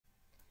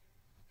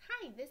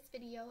Hi, this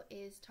video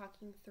is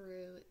talking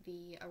through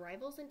the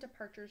arrivals and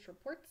departures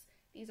reports.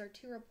 These are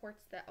two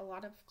reports that a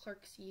lot of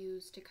clerks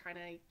use to kind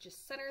of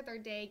just center their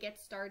day, get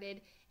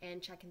started,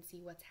 and check and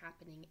see what's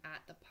happening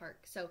at the park.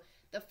 So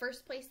the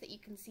first place that you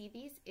can see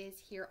these is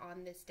here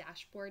on this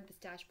dashboard. This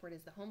dashboard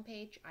is the home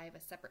page. I have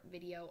a separate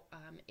video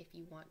if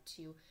you want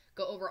to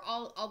go over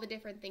all the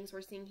different things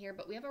we're seeing here,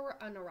 but we have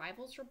an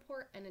arrivals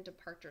report and a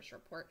departures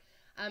report.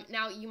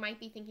 Now you might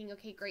be thinking,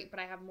 okay, great, but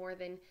I have more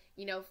than,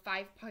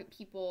 5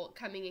 people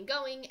coming and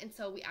going, and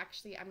so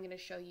I'm going to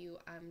show you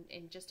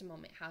in just a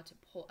moment how to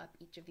pull up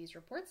each of these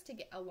reports to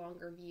get a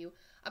longer view,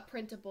 a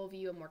printable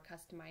view, a more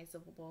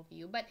customizable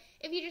view. But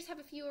if you just have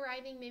a few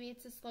arriving, maybe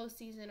it's a slow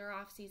season or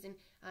off season,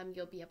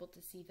 you'll be able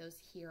to see those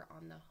here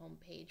on the home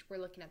page. We're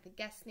looking at the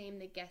guest name,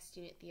 the guest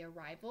unit, the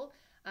arrival,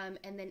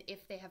 and then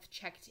if they have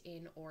checked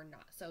in or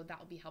not. So that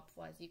will be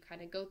helpful as you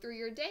kind of go through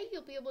your day.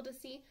 You'll be able to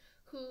see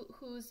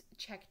who's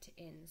checked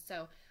in.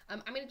 So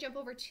I'm going to jump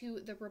over to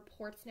the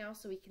reports now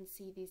so we can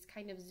see these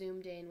kind of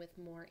zoomed in with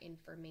more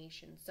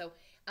information. So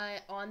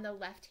on the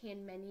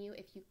left-hand menu,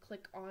 if you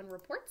click on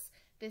reports,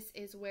 this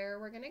is where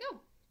we're going to go.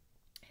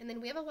 And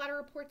then we have a lot of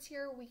reports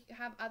here. We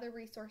have other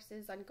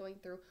resources on going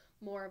through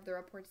more of the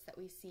reports that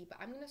we see, but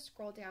I'm going to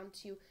scroll down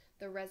to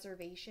the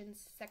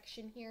reservations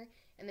section here,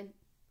 and then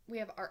we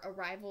have our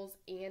arrivals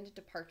and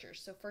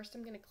departures. So first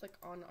I'm going to click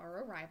on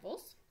our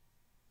arrivals.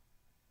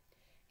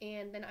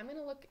 And then I'm going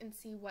to look and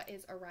see what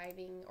is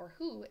arriving, or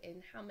who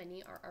and how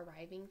many are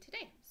arriving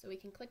today. So we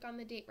can click on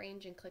the date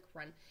range and click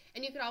run.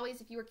 And you could always,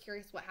 if you were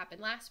curious what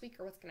happened last week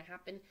or what's going to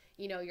happen,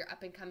 your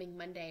up and coming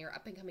Monday or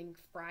up and coming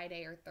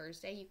Friday or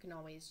Thursday, you can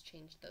always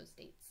change those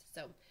dates.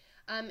 So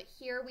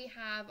here we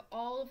have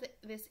all of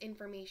this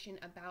information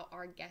about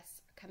our guests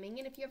coming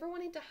in. If you ever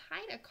wanted to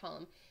hide a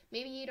column,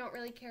 maybe you don't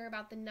really care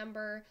about the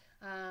number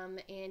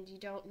and you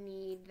don't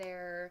need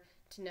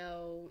to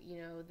know,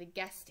 the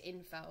guest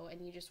info,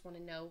 and you just want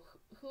to know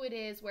who it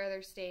is, where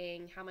they're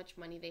staying, how much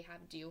money they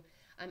have due,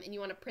 and you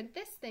want to print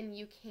this, then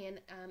you can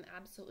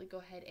absolutely go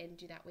ahead and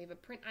do that. We have a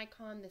print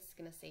icon. This is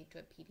going to save to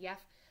a PDF,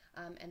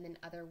 and then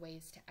other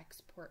ways to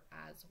export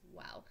as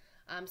well.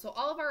 So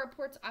all of our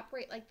reports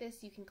operate like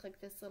this. You can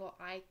click this little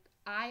eye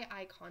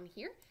icon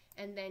here,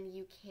 and then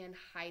you can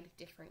hide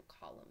different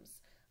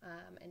columns.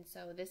 And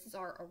so this is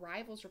our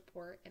arrivals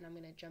report, and I'm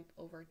going to jump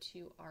over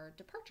to our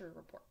departure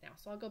report now.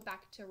 So I'll go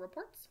back to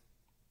reports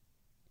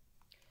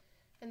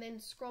and then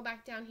scroll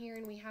back down here,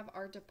 and we have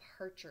our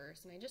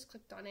departures, and I just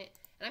clicked on it,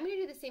 and I'm going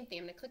to do the same thing.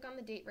 I'm going to click on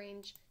the date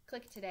range,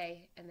 click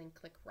today, and then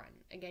click run.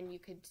 Again, you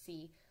could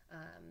see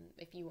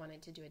if you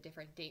wanted to do a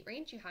different date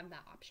range, you have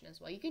that option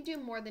as well. You can do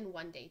more than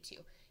one day too.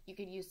 You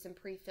could use some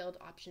pre-filled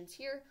options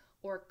here,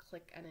 or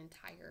click an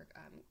entire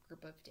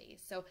group of days.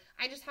 So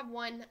I just have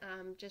one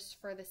just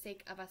for the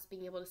sake of us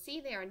being able to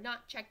see. They are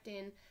not checked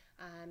in.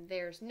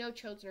 There's no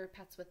children or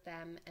pets with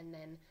them. And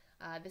then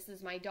this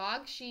is my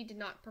dog. She did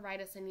not provide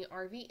us any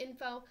RV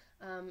info,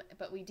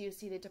 but we do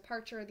see the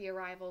departure, the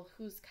arrival,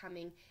 who's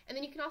coming. And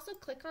then you can also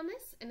click on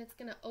this, and it's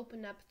going to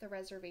open up the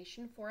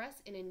reservation for us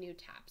in a new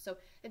tab. So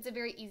it's a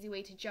very easy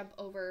way to jump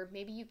over.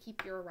 Maybe you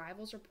keep your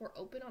arrivals report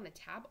open on a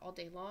tab all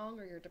day long,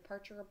 or your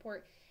departure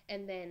report,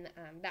 and then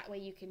that way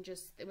you can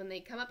just, when they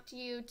come up to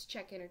you to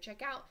check in or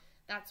check out,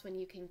 that's when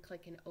you can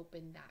click and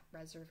open that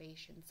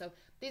reservation. So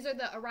these are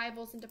the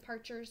arrivals and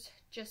departures,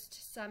 just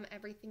to sum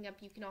everything up.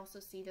 You can also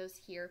see those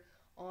here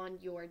on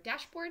your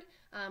dashboard,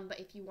 but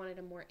if you wanted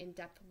a more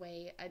in-depth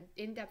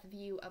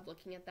view of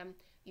looking at them,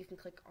 you can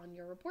click on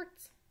your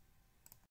reports.